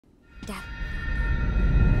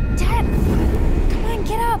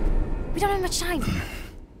We don't have much time.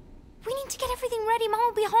 We need to get everything ready. Mom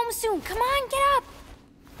will be home soon. Come on, get up.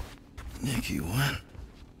 Nikki, what?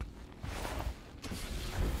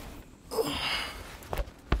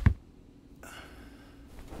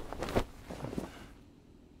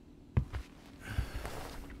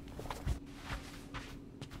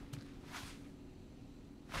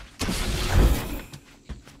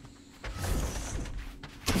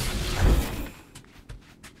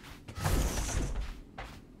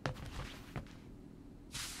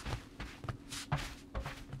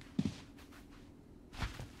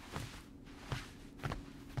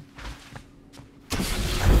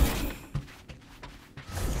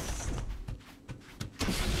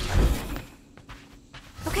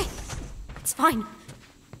 Fine.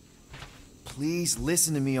 Please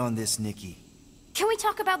listen to me on this, Nikki. Can we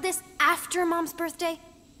talk about this after Mom's birthday?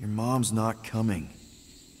 Your mom's not coming.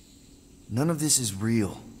 None of this is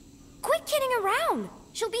real. Quit kidding around.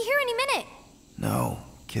 She'll be here any minute. No,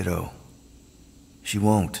 kiddo. She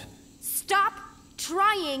won't. Stop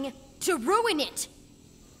trying to ruin it.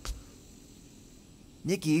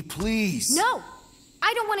 Nikki, please. No,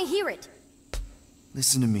 I don't want to hear it.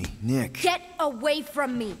 Listen to me, Nick. Get away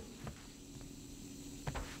from me.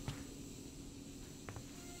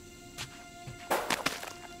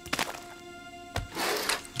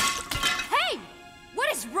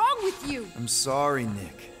 With you. I'm sorry,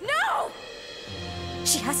 Nick. No!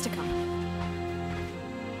 She has to come.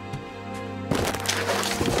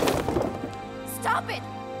 Stop it!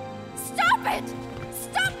 Stop it!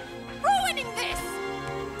 Stop ruining this!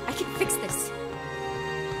 I can fix this.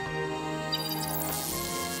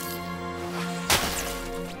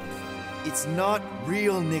 It's not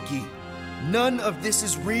real, Nikki. None of this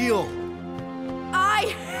is real.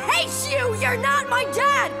 I hate you! You're not my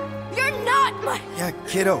dad! You're not my... Yeah,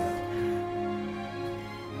 kiddo. I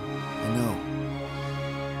know.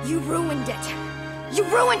 You ruined it. You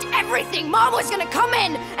ruined everything! Mom was gonna come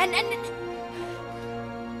in and...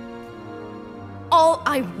 All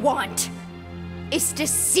I want is to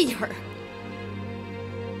see her.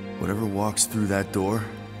 Whatever walks through that door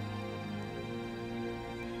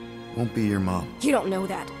won't be your mom. You don't know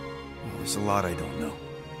that. Well, there's a lot I don't know.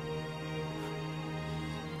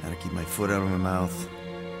 How to keep my foot out of my mouth.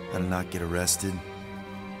 How to not get arrested.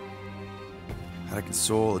 How to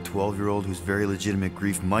console a 12-year-old whose very legitimate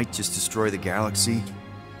grief might just destroy the galaxy.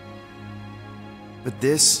 But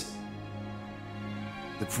this...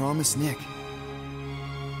 the promise, Nick.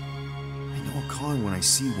 I know a con when I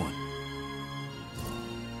see one.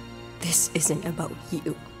 This isn't about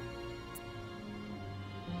you.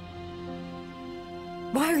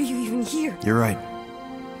 Why are you even here? You're right.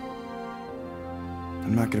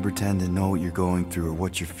 I'm not gonna pretend to know what you're going through or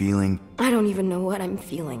what you're feeling. I don't even know what I'm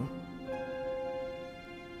feeling.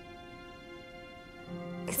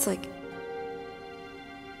 It's like...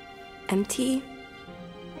 empty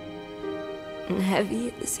and heavy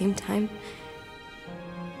at the same time.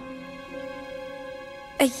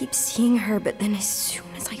 I keep seeing her, but then as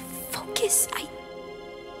soon as I focus,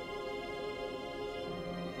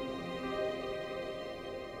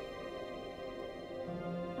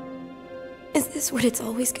 Is this what it's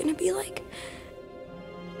always gonna be like?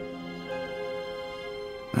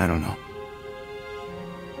 I don't know.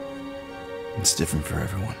 It's different for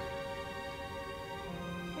everyone.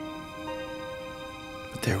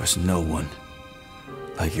 But there was no one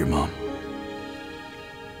like your mom.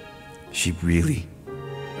 She really,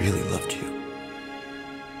 really loved you.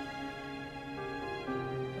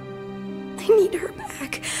 I need her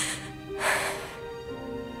back.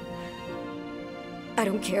 I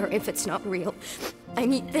don't care if it's not real. I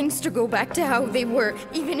need things to go back to how they were,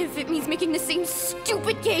 even if it means making the same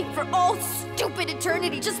stupid game for all stupid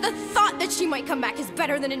eternity. Just the thought that she might come back is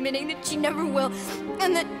better than admitting that she never will,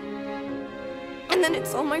 and then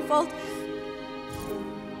it's all my fault.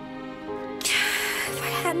 If I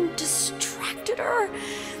hadn't distracted her,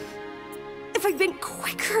 if I'd been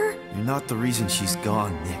quicker. You're not the reason she's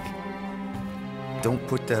gone, Nick. Don't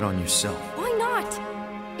put that on yourself. Why not?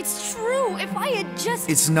 It's true. If I had just...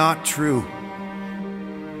 It's not true.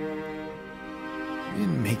 You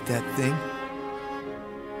didn't make that thing.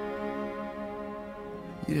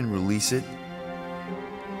 You didn't release it.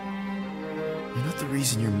 You're not the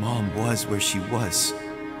reason your mom was where she was.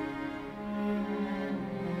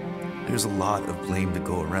 There's a lot of blame to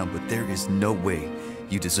go around, but there is no way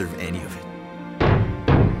you deserve any of it.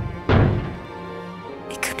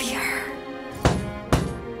 It could be her.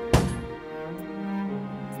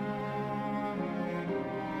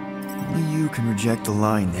 Only you can reject a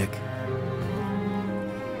lie, Nick.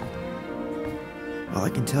 All I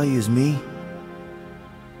can tell you is me.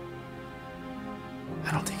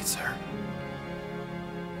 I don't think it's her.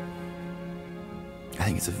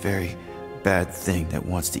 it's a very bad thing that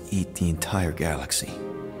wants to eat the entire galaxy.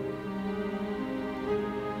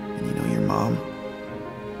 And you know your mom,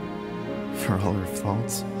 for all her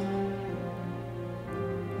faults,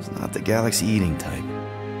 is not the galaxy-eating type.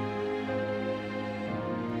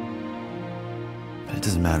 But it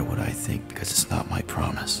doesn't matter what I think, because it's not my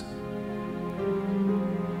promise.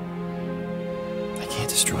 I can't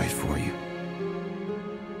destroy it for you.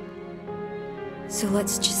 So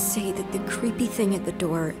let's just say that the creepy thing at the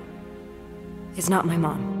door is not my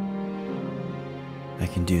mom. I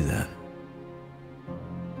can do that.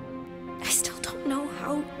 I still don't know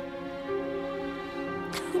how...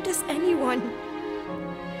 How does anyone...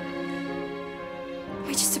 Am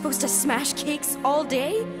I just supposed to smash cakes all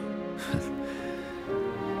day?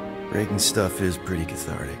 Breaking stuff is pretty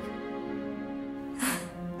cathartic.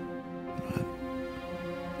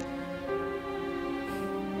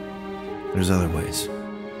 But there's other ways.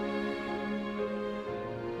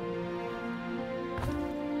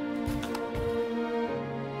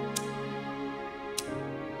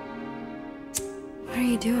 What are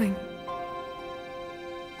you doing?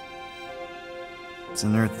 It's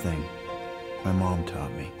an Earth thing my mom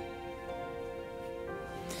taught me.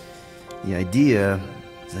 The idea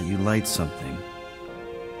is that you light something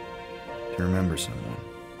to remember someone,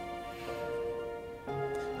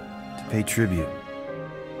 to pay tribute.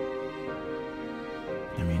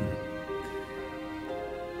 I mean,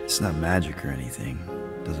 it's not magic or anything.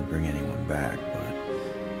 It doesn't bring anyone back, but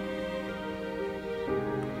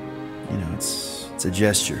you know, it's a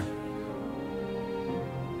gesture.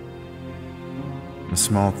 A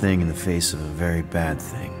small thing in the face of a very bad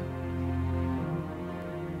thing.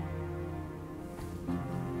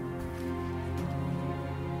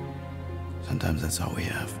 Sometimes that's all we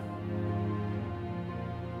have.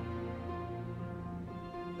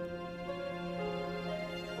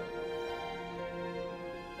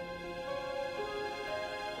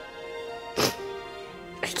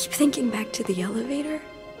 I keep thinking back to the elevator.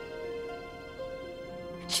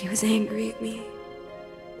 She was angry at me.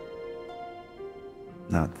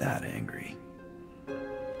 Not that angry.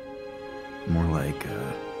 More like,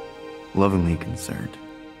 lovingly concerned.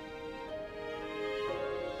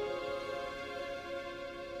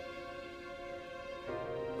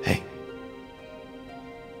 Hey.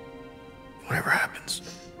 Whatever happens,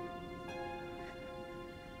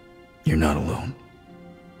 you're not alone.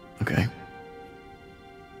 Okay?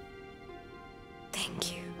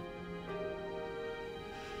 Thank you.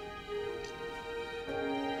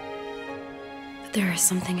 But there is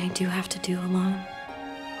something I do have to do alone.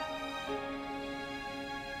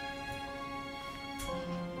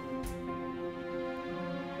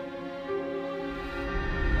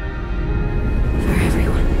 For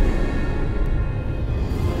everyone.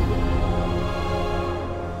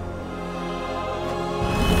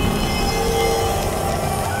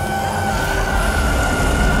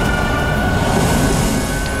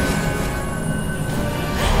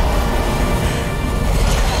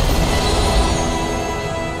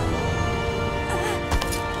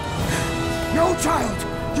 No,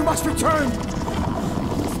 child! You must return!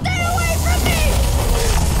 Stay away from me!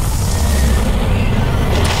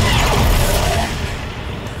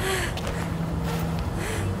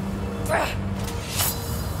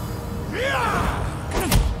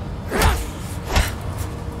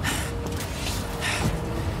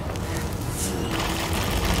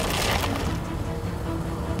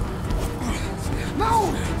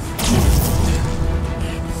 No!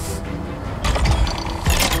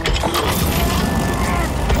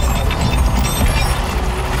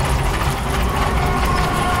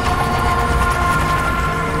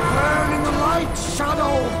 Burn in the light,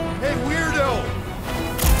 Shadow! Hey, weirdo!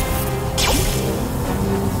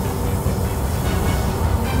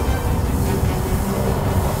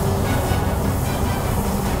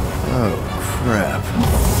 Oh, crap.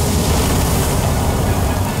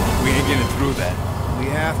 We ain't getting through that. We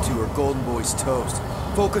have to, or Golden Boy's toast.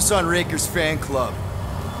 Focus on Raker's fan club.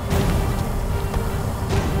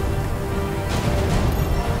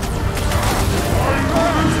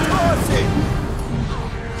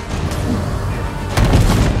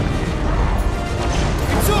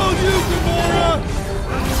 It's all you, Gamora!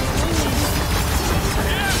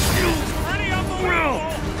 Ready on the wheel!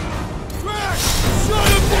 Drax, shut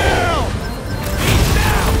him down! He's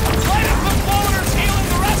down! Light up the floaters, healing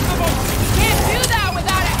the rest of them! Can't do that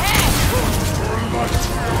without a head!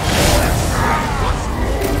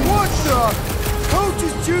 What the? Coach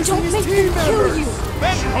is choosing Don't his make team them kill members! you!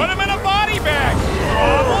 Then put him in a body bag!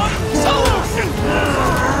 Problem solved!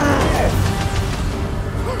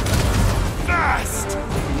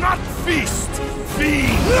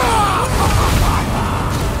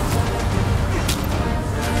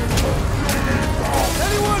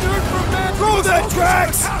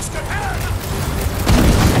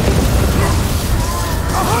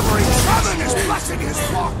 Heaven is blessing his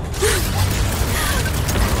flock!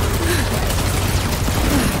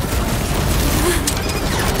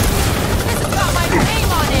 This has got my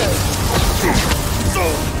name on it!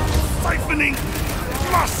 Soul siphoning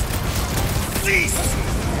must cease!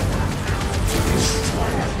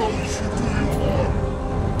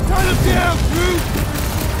 Cut him down, Groot!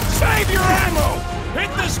 Save your ammo!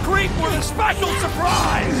 Hit this creep with a special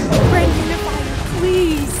surprise!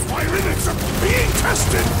 Please! My limits are being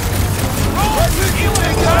tested! Roll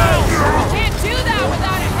healing down! Can't do that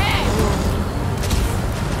without a head!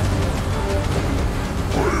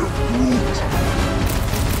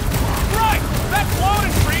 Right! That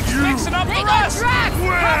floating freak's mixing up the Hang on, rest! Drax! Cut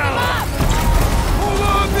him up! Hold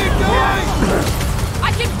on, big guy!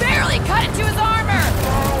 I can barely cut into his armor!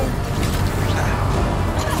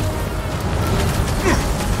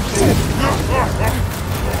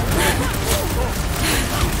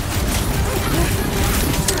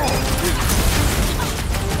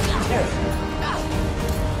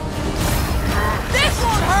 This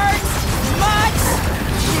won't hurt much!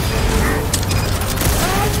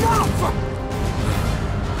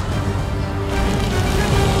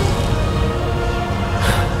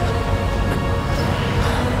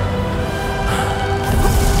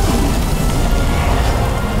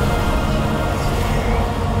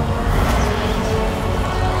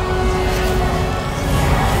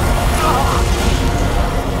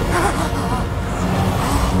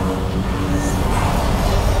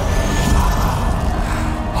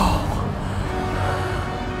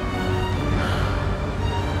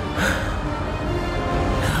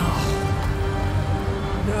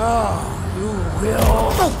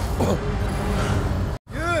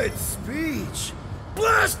 Good speech.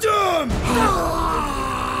 Blast him!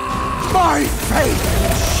 My faith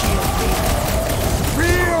will shield me!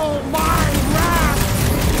 Feel my wrath!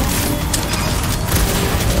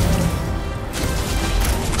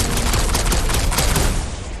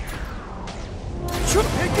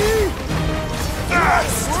 Hickey!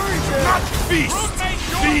 That's not feast! Groot made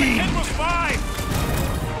sure the Fiend! kid was fine!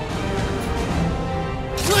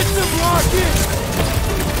 Let them lock in!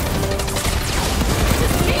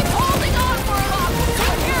 Just keep holding on for a while!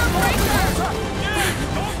 Come here, Breaker! Dude,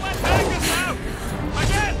 don't let Magnus out!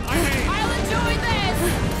 Again, I mean! I'll enjoy this!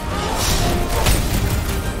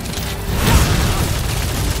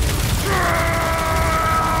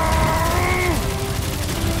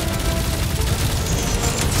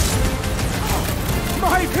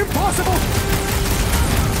 Might impossible!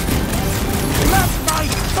 Let my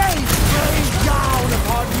faith rain down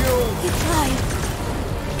upon you! It lied.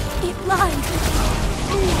 It lied.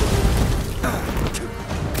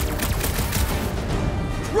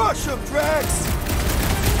 Crush him, Drax!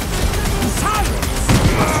 Silence!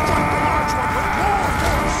 You must strike the large one with more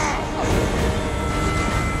force!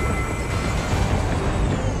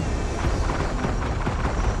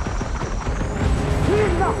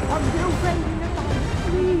 Enough of you!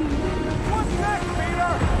 What's next,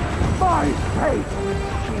 Peter? My faith will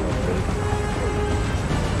shield me!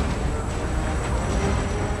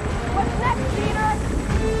 What's next, Peter?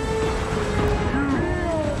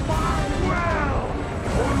 Heal my well!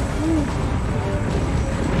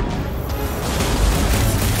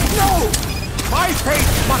 No! My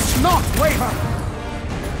faith must not waver!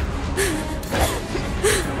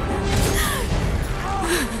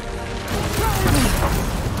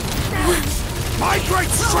 My great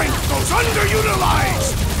strength goes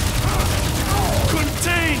underutilized!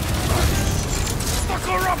 Contain the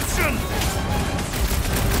corruption!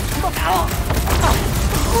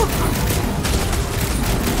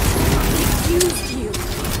 Used you.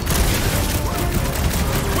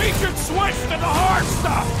 We should switch to the hard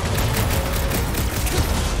stuff!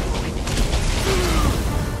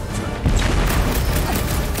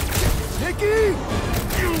 Nicky!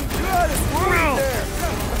 You got us worried there!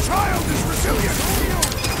 The child is resilient!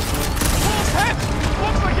 Full hit!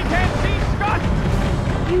 Looks like he can't see Scott!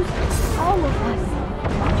 Used all of us.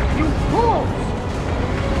 You fools!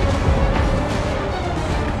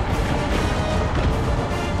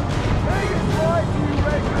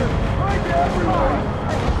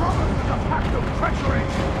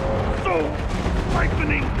 Soul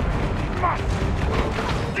siphoning must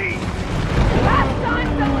cease! Last time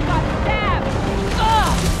someone got stabbed!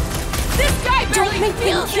 Ugh! This guy Don't barely make them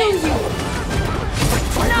feels kill it! you.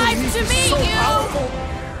 Nice to meet you!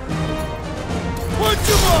 Punch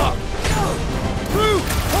him up! Groot,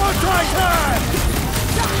 contract time!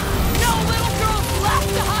 No little girls left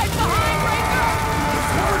to hide behind, Breaker!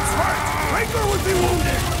 Words hurt! Breaker would be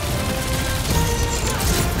wounded!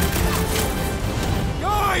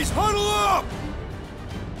 Guys, huddle up!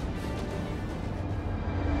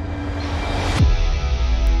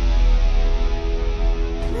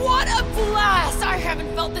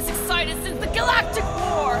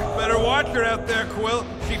 hardcore out there, Quill.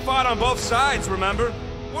 She fought on both sides, remember?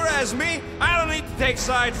 Whereas me, I don't need to take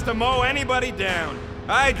sides to mow anybody down.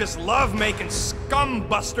 I just love making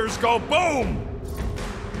scumbusters go boom!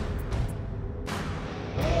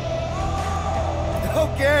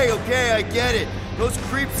 Okay, I get it. Those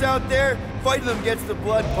creeps out there, fighting them gets the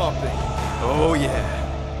blood pumping. Oh yeah.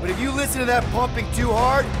 But if you listen to that pumping too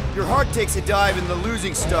hard, your heart takes a dive and the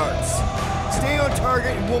losing starts. Stay on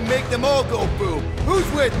target and we'll make them all go boom. Who's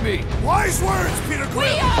with me? Wise words, Peter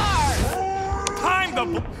Quill! We are! Time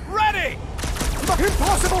the ready!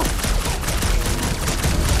 Impossible!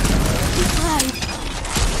 We tried.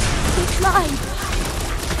 We tried.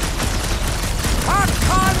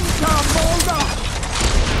 Akanta Molda!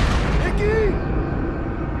 Nikki!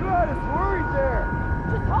 You had us worried there.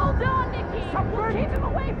 Just hold on, Nikki! We'll keep him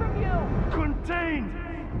away from you! Contain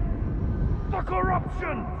the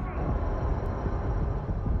corruption!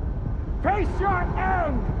 Face your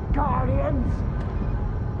end, Guardians!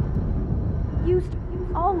 Used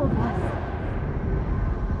all of us.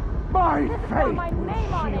 My This faith got my will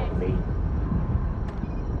name on shield it. me.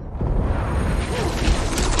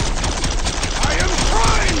 I am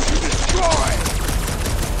trying to destroy!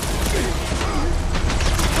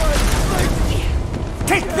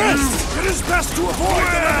 Take this! It is best to avoid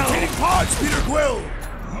the levitating pods, Peter Quill!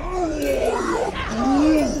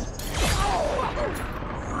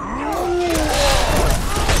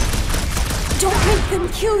 Don't make them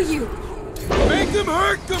kill you. Make them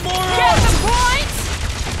hurt, Gamora! Get the point?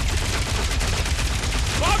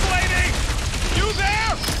 Bug lady! You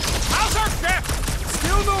there? How's our ship?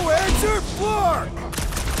 Still no answer? Flark!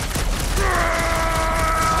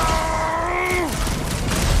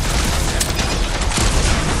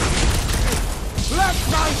 Let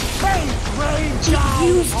my faith rain down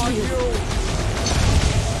used on you. you!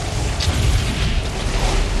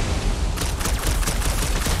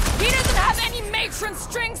 He doesn't have any matron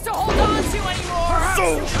strings to hold on to anymore!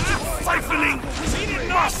 So, siphoning He did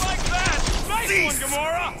not like that! Nice one,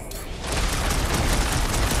 Gamora!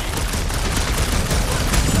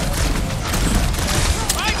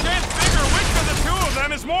 I can't figure which of the two of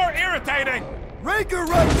them is more irritating! Raker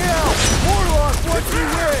right now! Warlock once we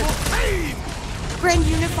win! Grand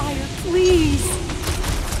Unifier, please.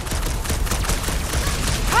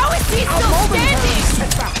 How is he still standing?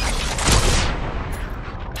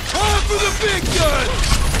 On for the big gun!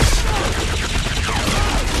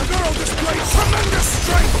 The girl displays tremendous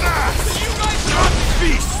strength as You guys not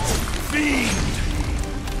feast, fiend!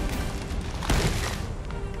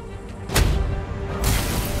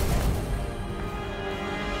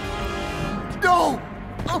 No!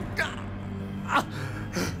 Oh, God!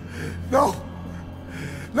 No!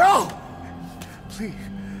 No! Please,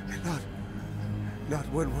 not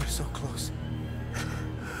when we're so close.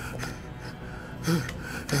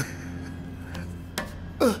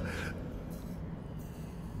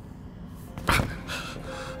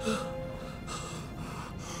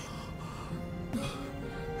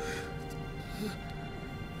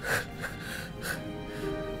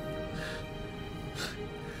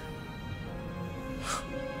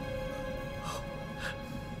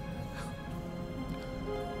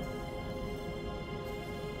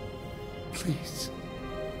 Please.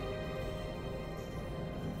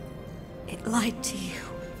 It lied to you.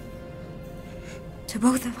 To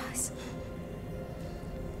both of us.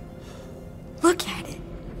 Look at it.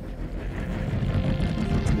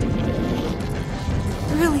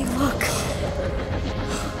 Really look.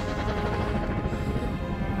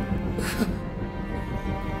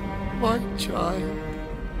 My child.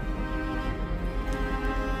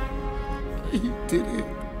 You did it.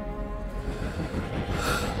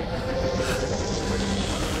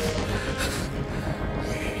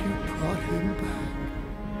 You brought him back.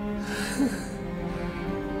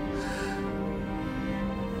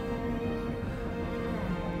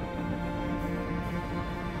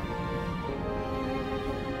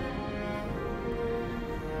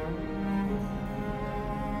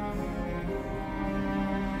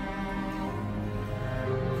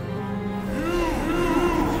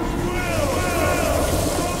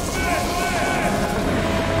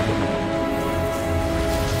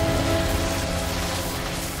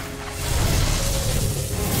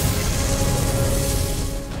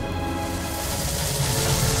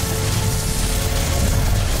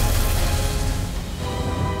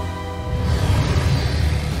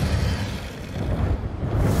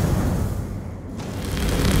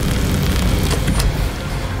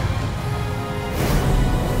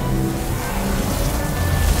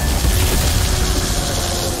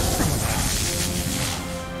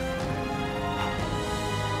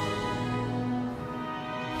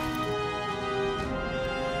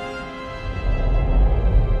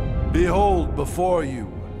 before you,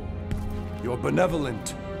 your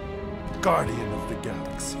benevolent guardian of the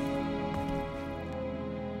galaxy.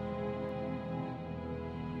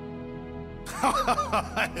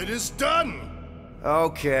 It is done!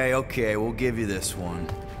 Okay, we'll give you this one.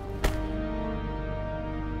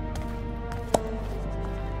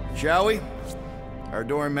 Shall we? Our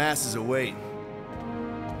adoring masses await.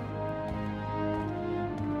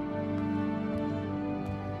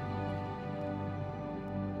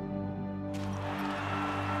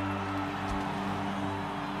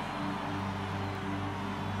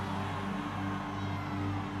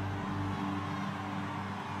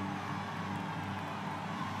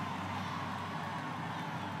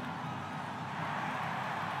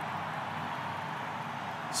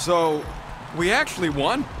 So, we actually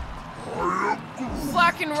won?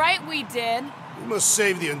 Fucking right we did. We must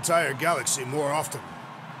save the entire galaxy more often.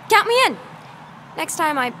 Count me in! Next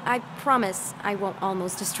time, I promise I won't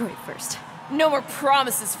almost destroy it first. No more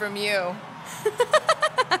promises from you.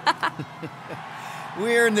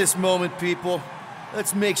 We're in this moment, people.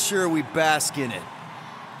 Let's make sure we bask in it.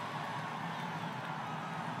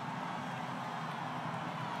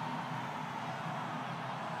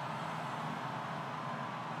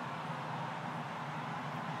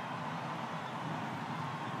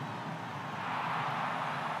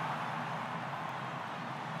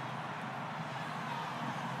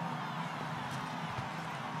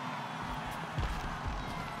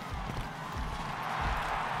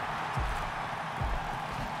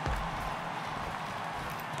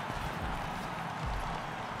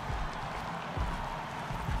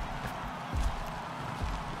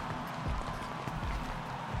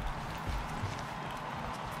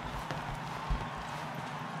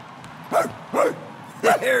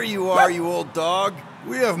 There you are, you old dog.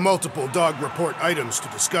 We have multiple dog report items to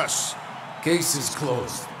discuss. Case is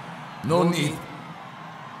closed. No need.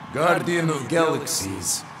 Guardian of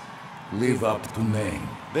Galaxies. Live up to name.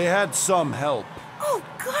 They had some help. Oh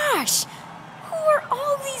gosh! Who are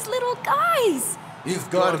all these little guys? If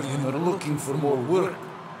Guardian are looking for more work,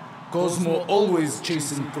 Cosmo always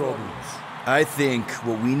chasing problems. I think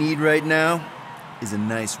what we need right now is a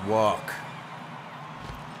nice walk.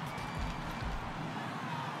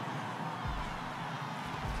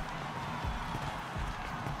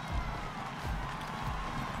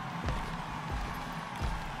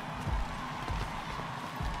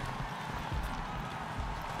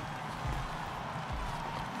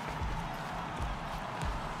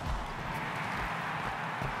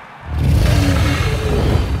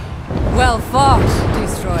 Well fought,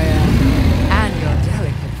 Destroyer. And your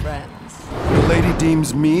delicate friends. The lady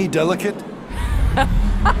deems me delicate?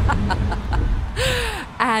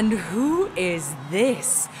 And who is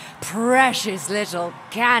this precious little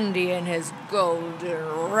candy in his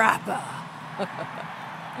golden wrapper?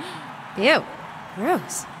 Ew.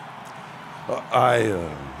 Gross.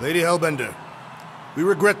 Lady Hellbender, we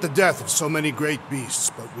regret the death of so many great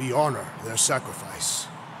beasts, but we honor their sacrifice.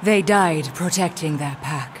 They died protecting their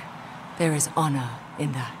pack. There is honor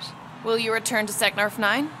in that. Will you return to Seknarf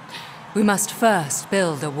 9? We must first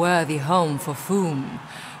build a worthy home for Foom,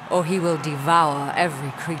 or he will devour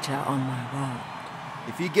every creature on my world.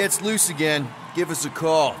 If he gets loose again, give us a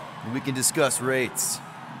call, and we can discuss rates.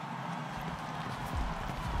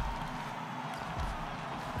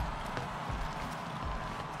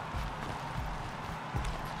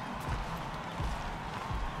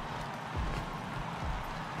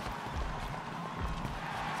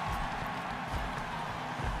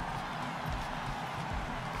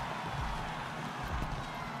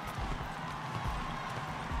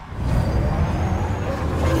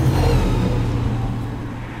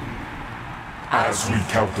 As we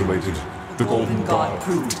calculated, the Golden God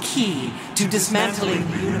proved key to dismantling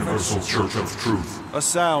the Universal Church of Truth. A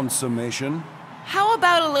sound summation. How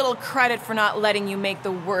about a little credit for not letting you make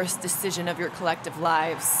the worst decision of your collective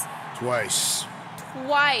lives? Twice.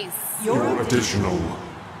 Twice! Your additional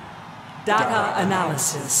data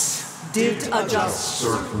analysis did adjust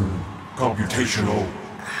certain computational.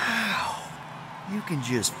 Ow. You can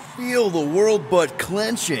just feel the world butt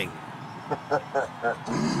clenching.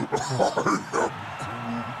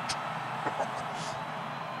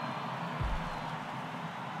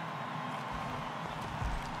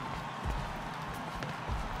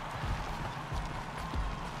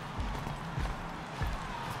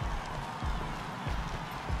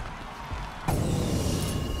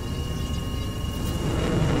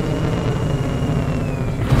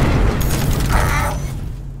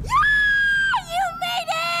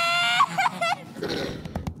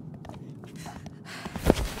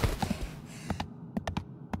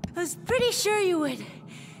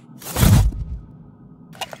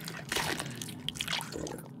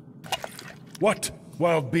 What,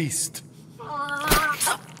 wild beast?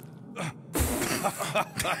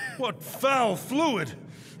 What foul fluid!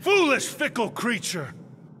 Foolish, fickle creature!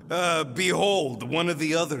 Behold, one of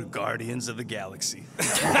the other Guardians of the Galaxy.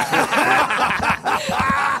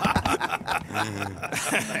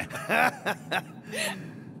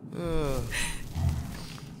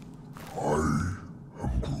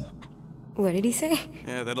 What did he say?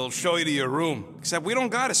 Yeah, that'll show you to your room. Except we don't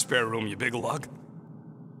got a spare room, you big lug.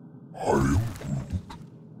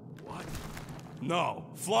 What? No.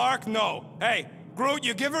 Flark, no. Hey, Groot,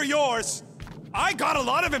 you give her yours. I got a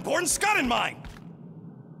lot of important scud in mine.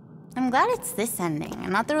 I'm glad it's this ending,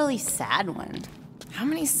 and not the really sad one. How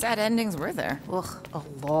many sad endings were there? Ugh, a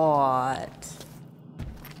lot.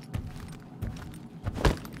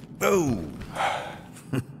 Oh.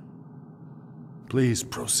 Please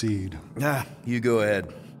proceed. You go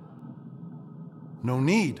ahead. No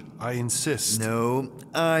need, I insist. No,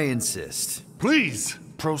 I insist. Please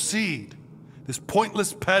proceed. This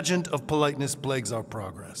pointless pageant of politeness plagues our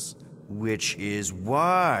progress. Which is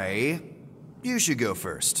why you should go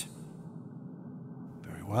first.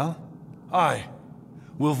 Very well. I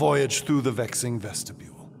will voyage through the vexing vestibule.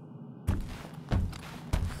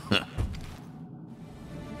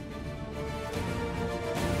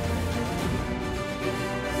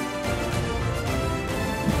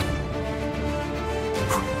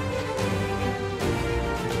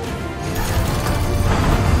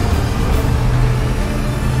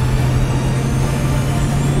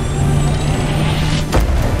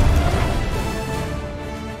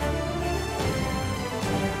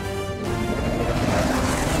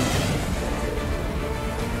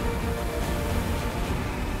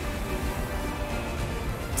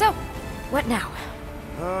 What now?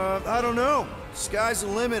 I don't know. Sky's the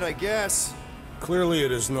limit, I guess. Clearly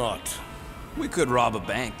it is not. We could rob a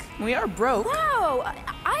bank. We are broke. No,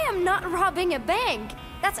 I am not robbing a bank.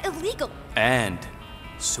 That's illegal. And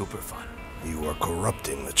super fun. You are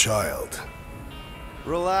corrupting the child.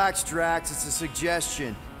 Relax, Drax. It's a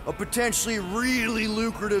suggestion. A potentially really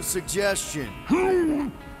lucrative suggestion.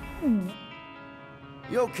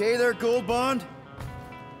 You okay there, Gold Bond?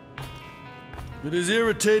 It is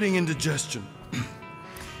irritating indigestion.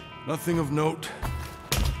 Nothing of note.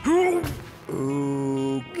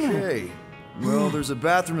 Okay. Well, there's a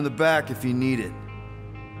bathroom in the back if you need it.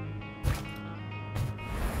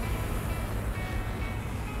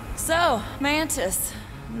 So, Mantis,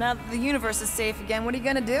 now that the universe is safe again, what are you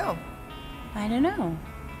gonna do? I don't know.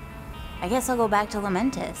 I guess I'll go back to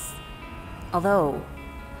Lamentis. Although,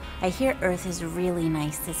 I hear Earth is really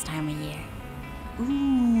nice this time of year.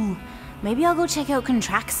 Ooh, maybe I'll go check out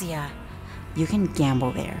Contraxia. You can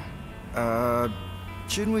gamble there.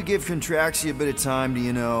 Shouldn't we give Contraxia a bit of time to,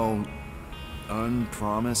 you know,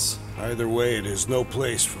 unpromise? Either way, it is no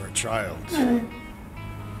place for a child.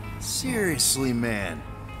 Seriously, man.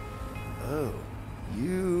 Oh,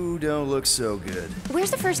 you don't look so good.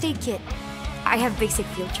 Where's the first aid kit? I have basic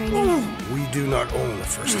field training. We do not own a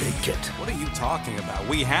first aid kit. What are you talking about?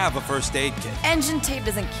 We have a first aid kit. Engine tape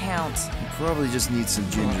doesn't count. You probably just need some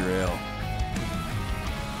ginger ale.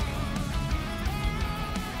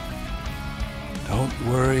 Don't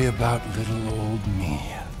worry about little old me.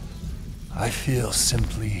 I feel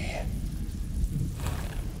simply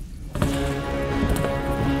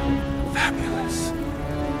fabulous.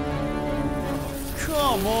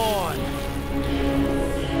 Come on!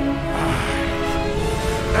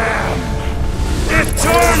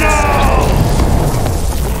 Eternal!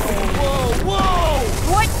 Whoa, whoa!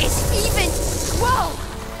 What is even? Whoa!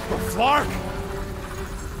 Flark?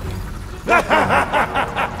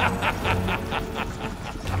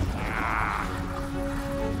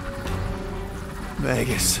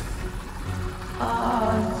 Magus.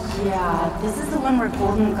 Yeah, this is the one where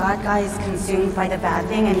Golden God Guy is consumed by the bad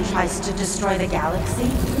thing and tries to destroy the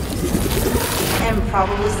galaxy. And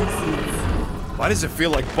probably succeeds. Why does it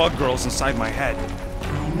feel like bug girls inside my head?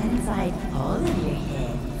 I'm inside all of your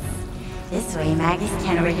heads. This way, Magus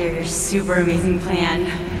can overhear your super amazing plan.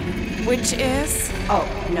 Which is? Oh,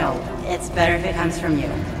 no. It's better if it comes from you.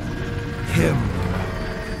 Him.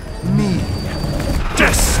 Me.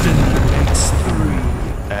 Destiny makes three.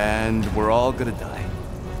 And we're all gonna die.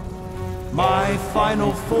 My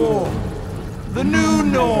final form. The new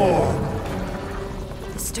norm.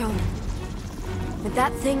 The stone. When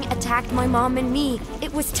that thing attacked my mom and me,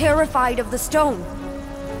 it was terrified of the stone.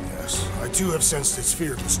 Yes, I too have sensed its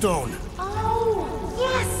fear of the stone. Oh,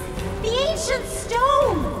 yes! The ancient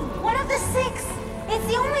stone! One of the six! It's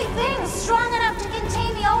the only thing strong enough to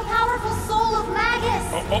contain the all-powerful soul of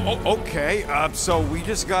Magus! Okay, so we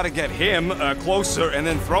just gotta get him closer and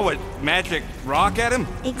then throw a magic rock at him?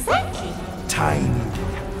 Exactly! tiny,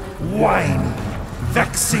 whiny,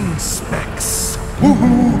 vexing specks.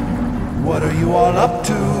 Woohoo! What are you all up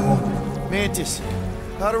to? Mantis,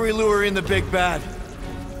 how do we lure in the big bad?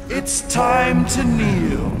 It's time to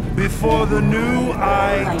kneel before the new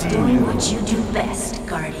By ideal. doing what you do best,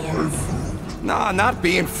 Guardians. Nah, not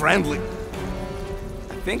being friendly.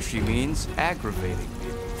 I think she means aggravating.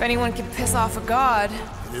 If anyone can piss off a god,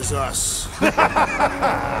 It is us.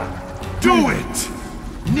 Do it!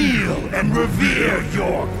 Kneel and revere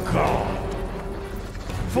your god.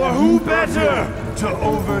 For who better to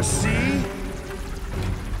oversee?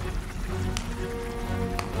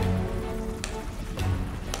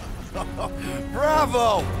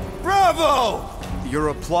 Bravo! Bravo! You're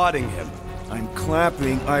applauding him. I'm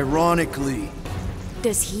clapping ironically.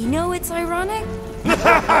 Does he know it's ironic?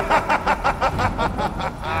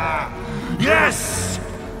 Yes!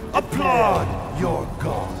 Applaud your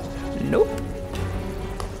god. Nope.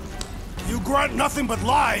 You grant nothing but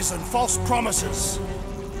lies and false promises.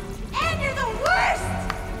 And you're the worst!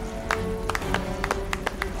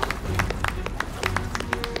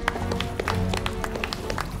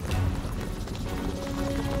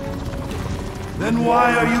 Then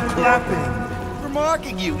why are you clapping? We're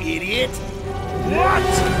mocking you, idiot! What?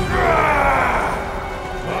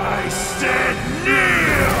 I said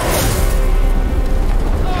kneel!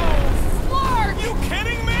 Flark! You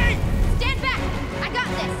kidding me? Stand back! I got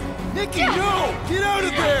this! Nikki, no! Get out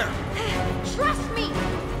of there! Trust me!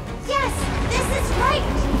 Yes, this is right!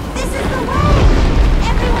 This is the way!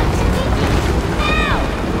 Everyone to Nikki! Now!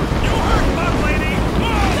 You heard that, lady!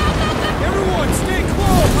 Everyone, stay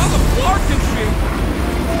close! How the flark can she?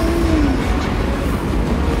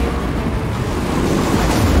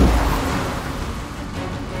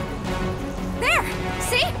 There!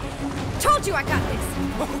 See? Told you I got this!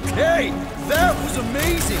 Okay, that was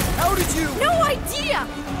amazing! How did you... No idea!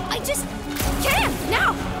 I just can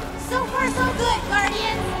now! So far so good,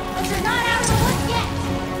 Guardians! But you're not out of the woods yet!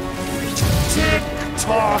 Tick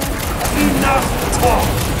tock! Enough talk!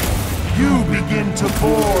 You begin to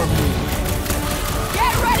bore me.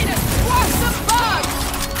 get ready to squash some bugs!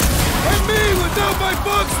 And me without my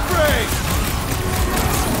bug spray!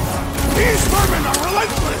 These vermin are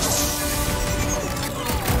relentless!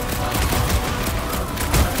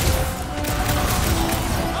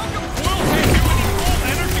 How come Quill can't do any cool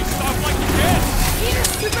energy stuff like you did?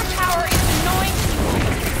 Peter's superpower is annoying people.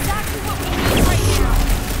 It's exactly what we need right now.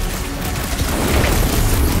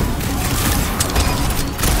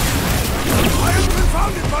 I am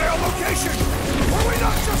confounded by our location! Were we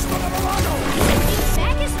not just on a Milano? If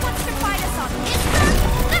Magus wants to fight us on his turf,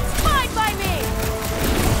 that's fine by me!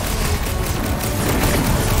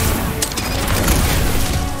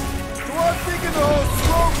 So I'm thinking the whole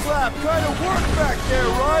slow clap kind of worked back there,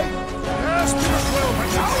 right? Yes, Peter Quill, but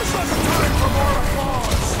now is not the time for more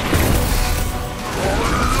applause!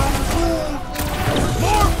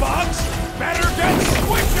 More bugs? Better get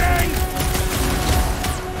squishing!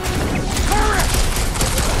 Correct!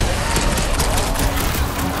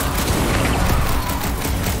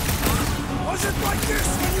 Was it like this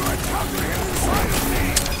when you encountered him inside of me?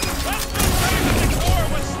 Let's just say that the core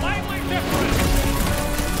was slightly different.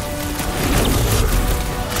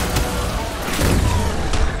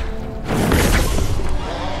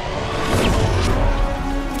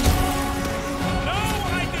 No,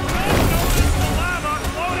 I did not notice the lava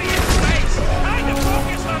floating in space. Kind of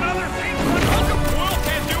focused on other things, but how come Quill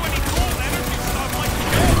can't do any cool energy stuff like you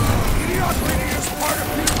did? Mediocrity is part of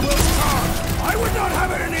Peter Quill's charge. I would not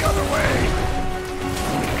have it any other way!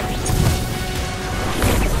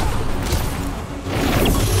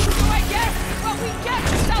 So I guess what we get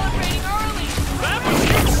for celebrating early. That was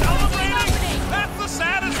you celebrating? That's the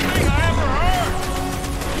saddest thing I ever heard.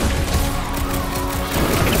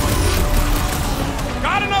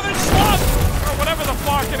 Got another slug! Or whatever the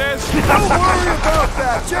fuck it is. Don't worry about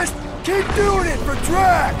that! Just keep doing it for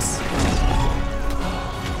Drax!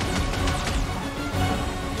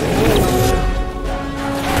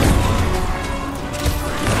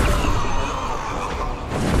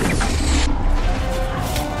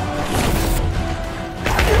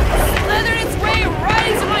 Slithered its way right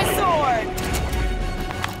into my sword.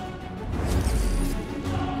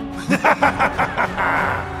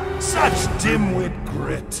 Such dimwit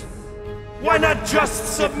grit. Why not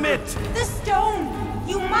just submit? The stone!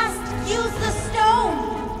 You must use the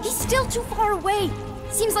stone! He's still too far away.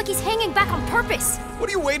 Seems like he's hanging back on purpose. What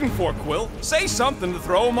are you waiting for, Quill? Say something to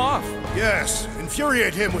throw him off. Yes,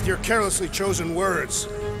 infuriate him with your carelessly chosen words.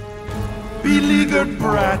 Beleaguered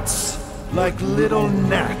brats, like little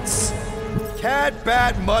gnats. Cat,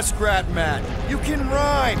 bat, muskrat, mat. You can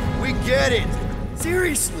rhyme. We get it.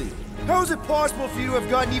 Seriously, How is it possible for you to have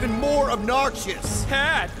gotten even more obnoxious?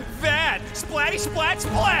 Had, bad, splatty, splat,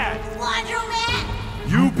 splat! Laundromat!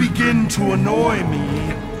 You begin to annoy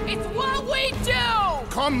me. It's what we do!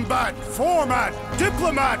 Combat, format,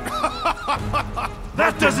 diplomat!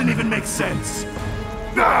 That doesn't even make sense.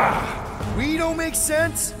 Ah! We don't make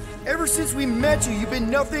sense? Ever since we met you, you've been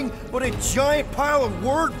nothing but a giant pile of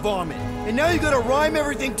word vomit. And now you gotta rhyme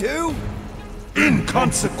everything too?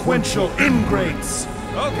 Inconsequential ingrates.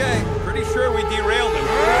 Okay, pretty sure we derailed him.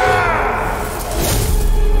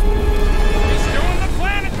 He's doing the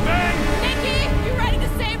planet thing! Nikki, you ready to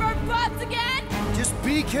save our butts again? Just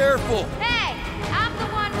be careful. Hey, I'm the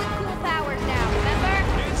one with cool powers now, remember?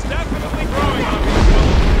 It's definitely growing on me.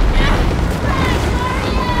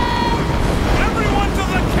 Everyone to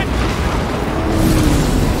the kitchen!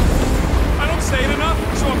 I don't say it enough,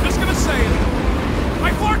 so I'm just gonna say it.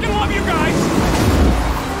 I fucking love you guys!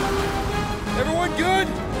 Everyone good?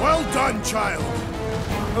 Well done, child.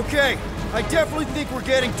 Okay, I definitely think we're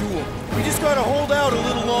getting to him. We just gotta hold out a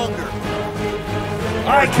little longer.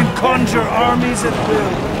 I can conjure armies at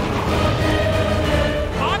will.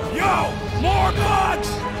 Yo! More bugs!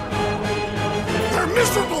 Their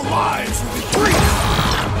miserable lives will be brief!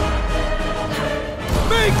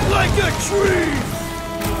 Make like a tree!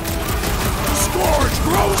 Scourge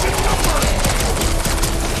grows in number!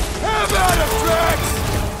 Have at him, Drax!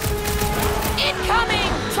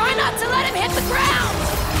 Incoming! Try not to let him hit the ground!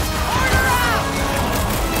 Order out!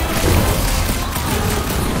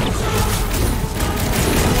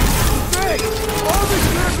 Hey! All this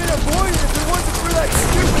could have been avoided if it wasn't for that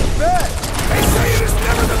stupid bet! They say it is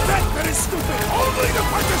never the bet that is stupid, only the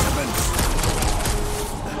participants!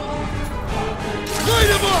 Light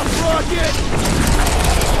him up, Rocket!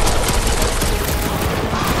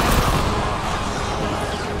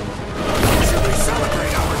 Should we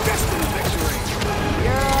celebrate our destined victory?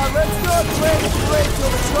 Yeah, let's not play the parade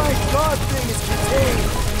till the giant god thing is contained.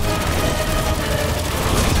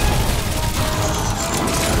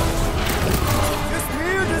 Just me,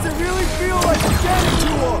 or does it really feel like we're getting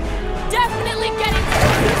to him? Definitely getting to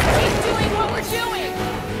him! Keep doing what we're doing!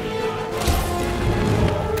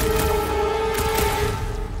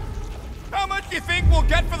 How much do you think we'll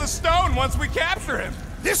get for the stone once we capture him?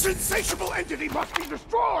 This insatiable entity must be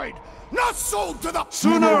destroyed, not sold to the—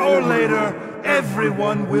 Sooner or later,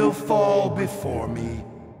 everyone will fall before me.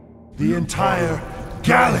 The entire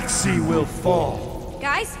galaxy will fall.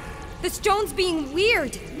 Guys, the stone's being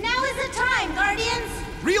weird. Now is the time, Guardians!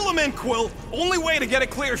 Reel him in, Quill. Only way to get a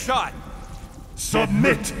clear shot.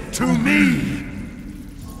 Submit to me!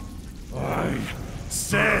 I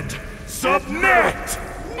said submit!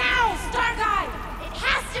 Now, Starguy! It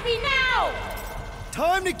has to be now!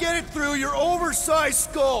 Time to get it through your oversized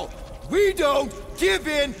skull. We don't give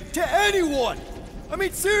in to anyone. I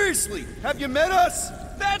mean, seriously, have you met us?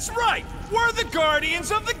 That's right. We're the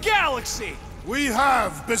Guardians of the Galaxy. We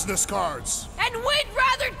have business cards. And we'd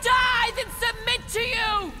rather die than submit to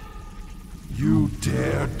you! You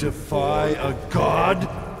dare defy a god?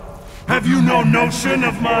 Have you no notion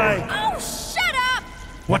of my— Oh, shut up!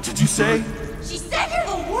 What did you say? She said you're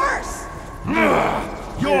the worst!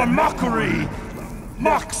 Ugh, your mockery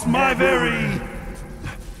mocks my very—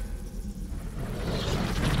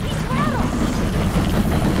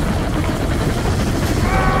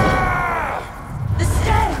 The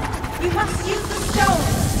stone! We must use the stone!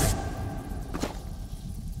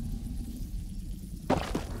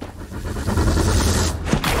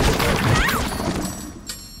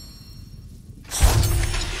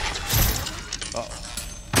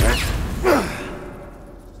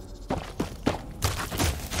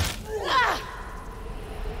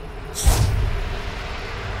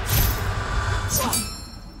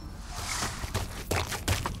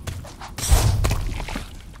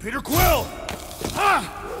 Peter Quill!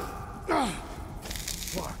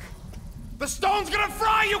 Fuck. The stone's gonna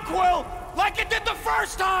fry you, Quill! Like it did the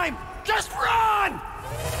first time! Just run!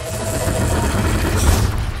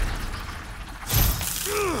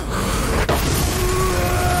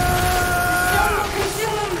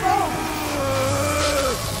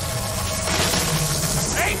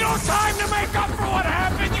 Ain't no time to make up for what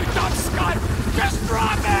happened, you dumb scut! Just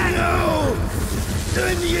drop it! No!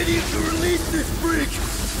 I'm the idiot who released this freak!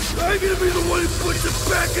 I'm gonna be the one who puts it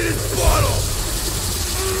back in its bottle!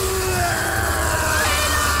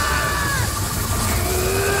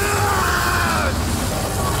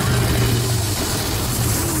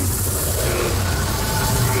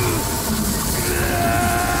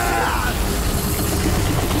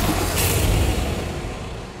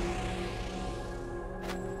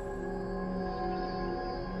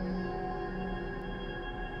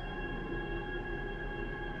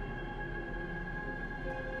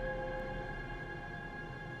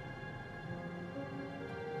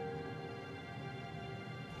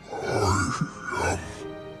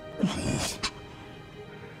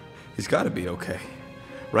 gotta be okay.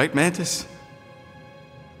 Right, Mantis?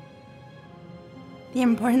 The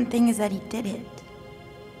important thing is that he did it.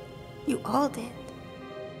 You all did.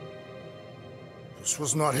 This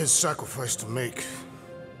was not his sacrifice to make.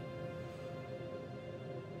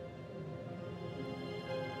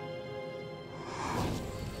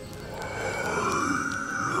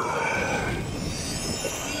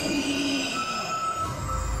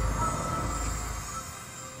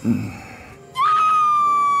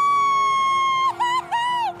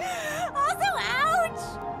 Also, ouch!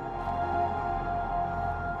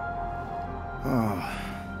 Oh.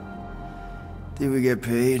 Did we get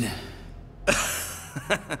paid?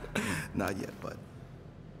 Not yet, but...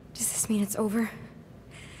 Does this mean it's over?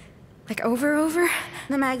 Like over?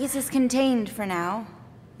 The Magus is contained for now.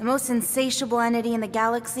 The most insatiable entity in the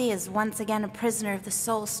galaxy is once again a prisoner of the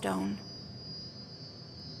Soul Stone.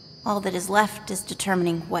 All that is left is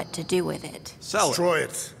determining what to do with it. Sell it. Destroy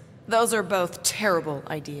it. Those are both terrible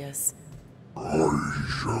ideas.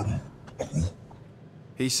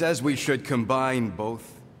 He says we should combine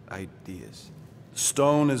both ideas.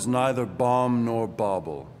 Stone is neither bomb nor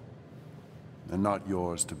bauble, and not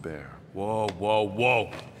yours to bear.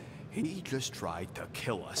 Whoa. He just tried to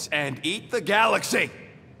kill us and eat the galaxy!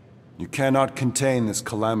 You cannot contain this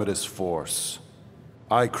calamitous force.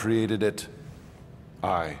 I created it.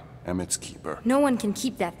 I am its keeper. No one can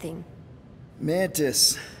keep that thing.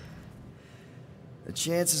 Mantis. The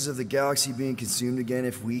chances of the galaxy being consumed again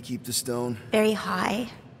if we keep the stone? Very high.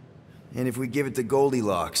 And if we give it to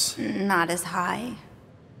Goldilocks? Not as high.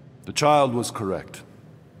 The child was correct.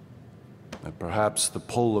 That perhaps the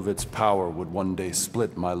pull of its power would one day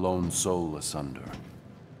split my lone soul asunder.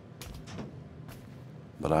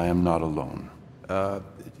 But I am not alone.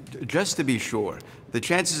 Just to be sure, the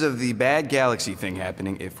chances of the bad galaxy thing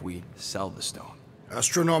happening if we sell the stone?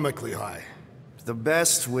 Astronomically high. The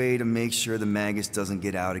best way to make sure the Magus doesn't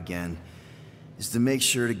get out again is to make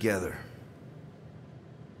sure together.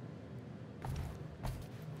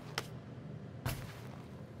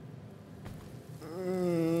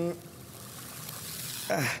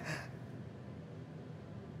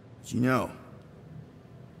 You know,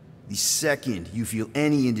 the second you feel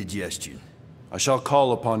any indigestion, I shall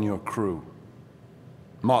call upon your crew,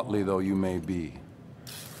 motley though you may be.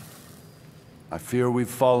 I fear we've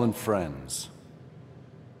fallen friends.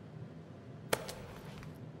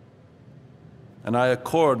 And I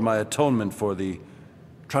accord my atonement for the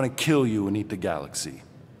trying to kill you and eat the galaxy.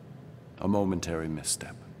 A momentary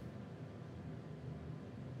misstep.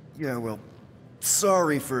 yeah, well,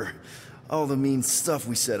 sorry for all the mean stuff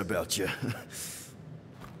we said about you.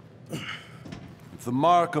 If the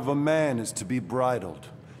mark of a man is to be bridled,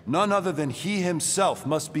 none other than he himself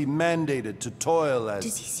must be mandated to toil as...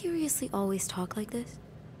 Does he seriously always talk like this?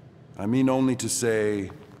 I mean only to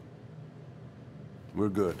say... we're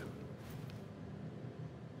good.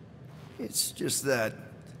 It's just that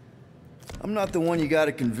I'm not the one you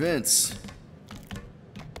gotta convince.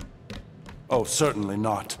 Oh, certainly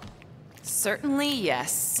not. Certainly,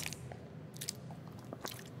 yes.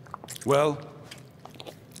 Well...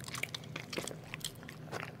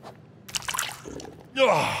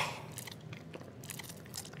 Ugh.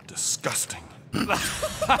 Disgusting. Okay,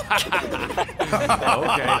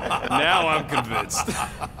 now I'm convinced.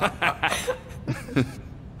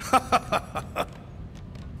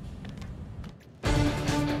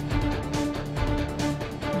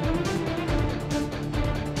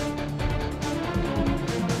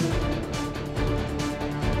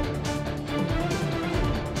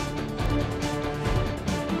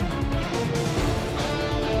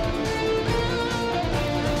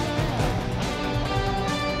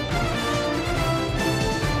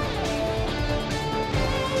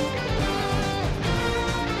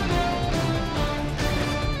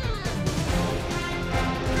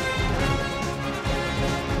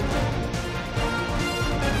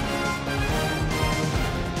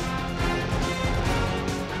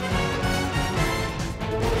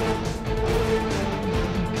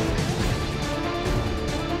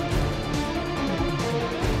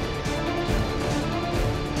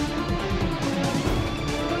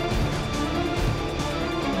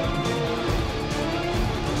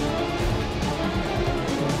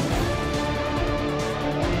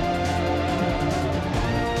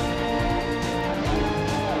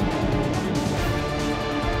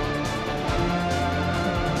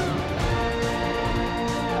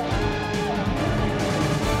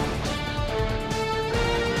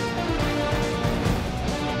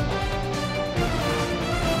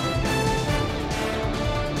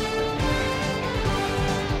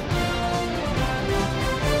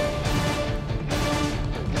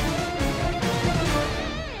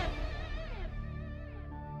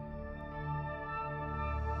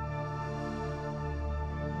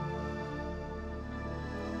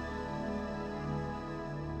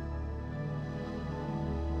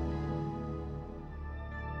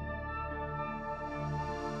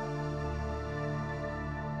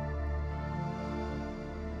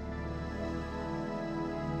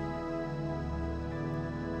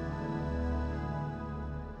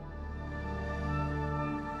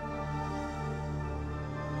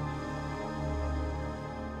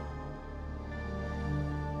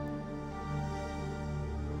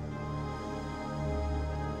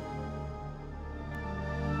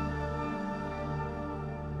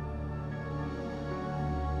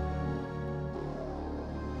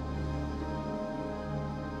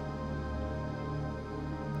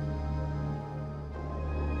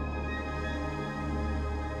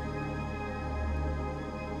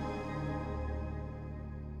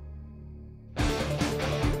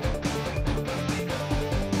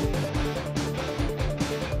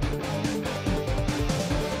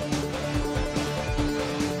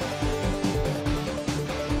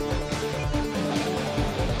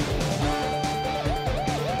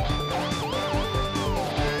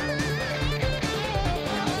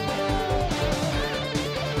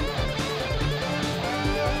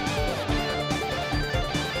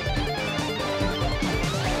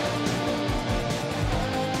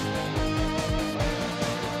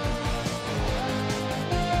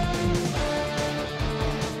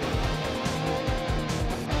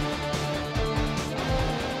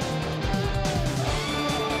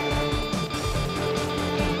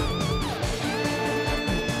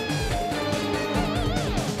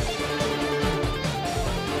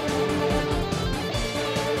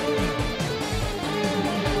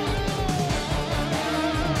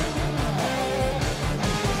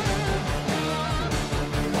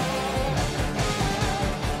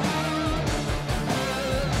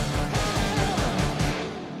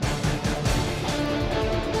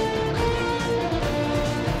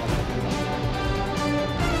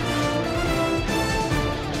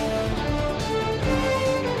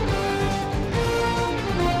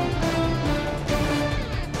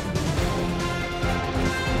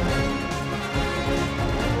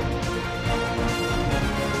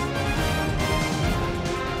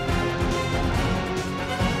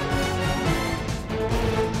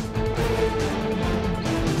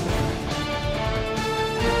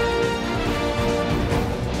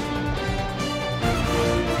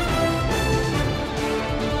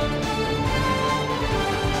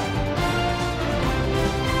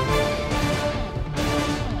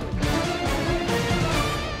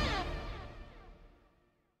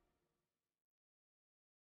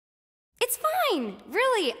 It's fine,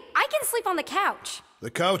 really. I can sleep on the couch. The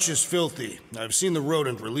couch is filthy. I've seen the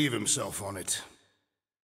rodent relieve himself on it.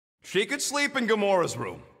 She could sleep in Gamora's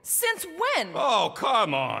room. Since when? Oh,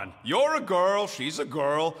 come on. You're a girl, she's a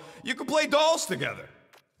girl. You can play dolls together.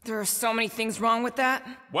 There are so many things wrong with that.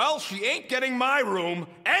 Well, she ain't getting my room.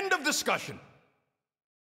 End of discussion.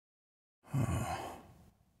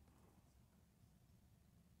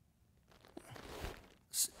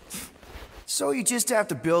 So you just have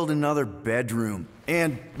to build another bedroom,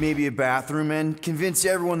 and maybe a bathroom, and convince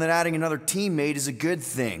everyone that adding another teammate is a good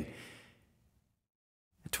thing.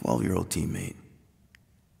 A 12-year-old teammate.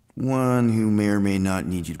 One who may or may not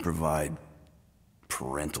need you to provide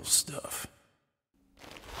parental stuff.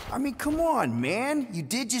 I mean, come on, man. You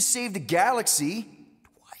did just save the galaxy.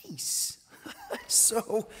 Twice.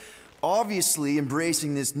 So, obviously,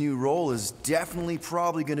 embracing this new role is definitely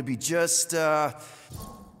probably gonna be just,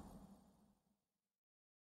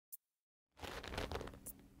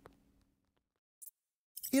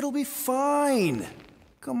 It'll be fine.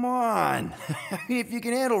 Come on. I mean, if you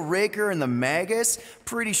can handle Raker and the Magus,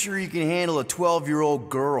 pretty sure you can handle a 12-year-old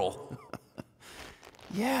girl.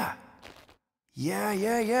 Yeah.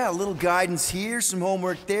 Yeah. A little guidance here, some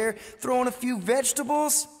homework there, throw in a few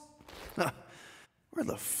vegetables. Where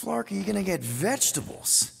the flark are you gonna get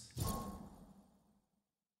vegetables?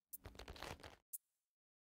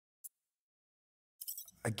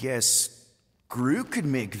 I guess Groot could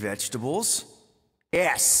make vegetables.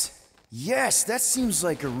 Yes, that seems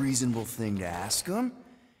like a reasonable thing to ask him.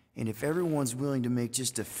 And if everyone's willing to make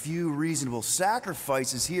just a few reasonable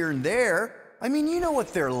sacrifices here and there, I mean, you know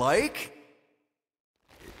what they're like.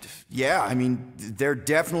 Yeah, I mean, they're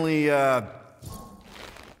definitely,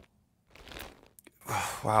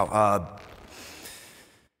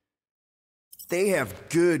 they have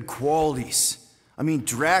good qualities. I mean,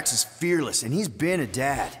 Drax is fearless, and he's been a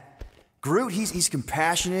dad. Groot, he's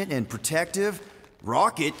compassionate and protective.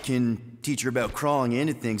 Rocket can teach her about crawling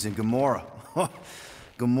into things, and Gamora.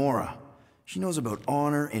 Gamora. She knows about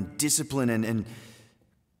honor and discipline and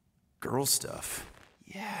girl stuff.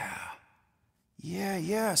 Yeah.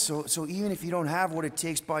 So even if you don't have what it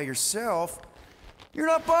takes by yourself, you're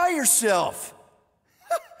not by yourself.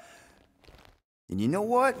 And you know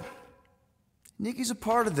what? Nikki's a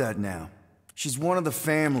part of that now. She's one of the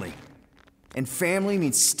family. And family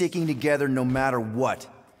means sticking together no matter what.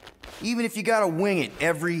 Even if you gotta wing it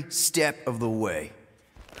every step of the way.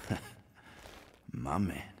 My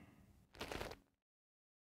man.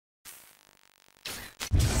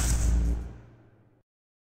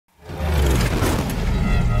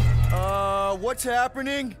 What's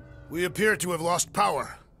happening? We appear to have lost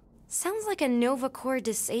power. Sounds like a Nova Core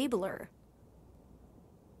disabler.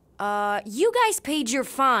 You guys paid your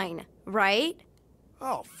fine, right?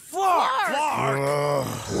 Oh, fuck! I am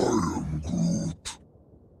Groot.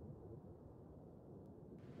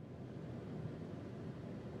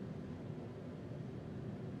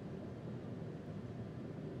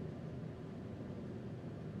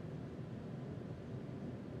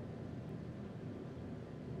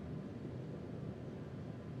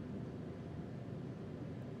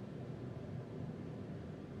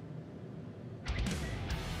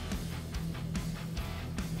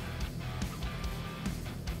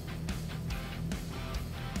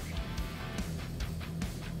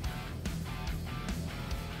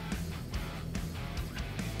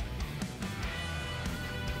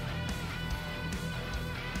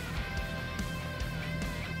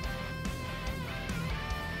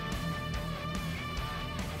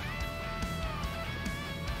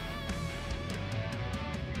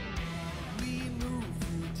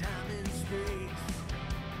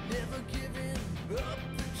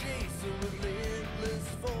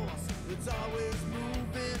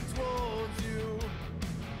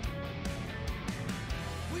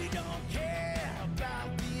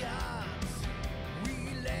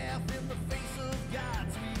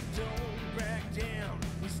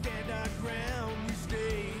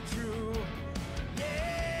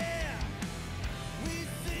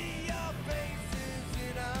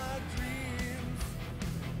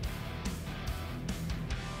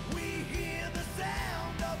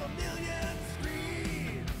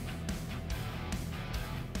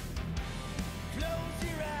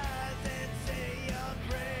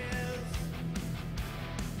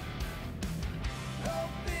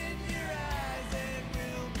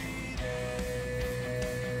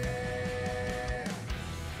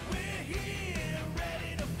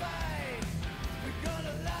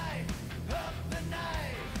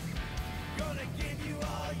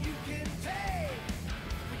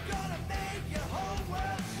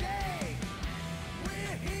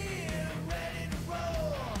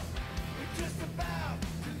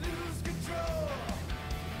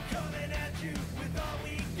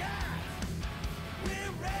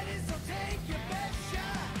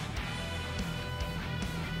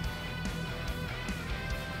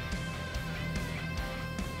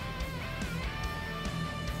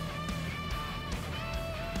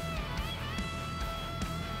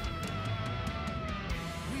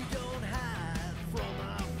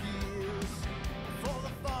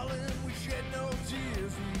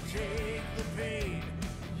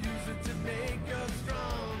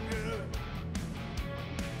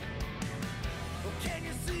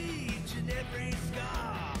 every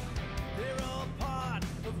scar.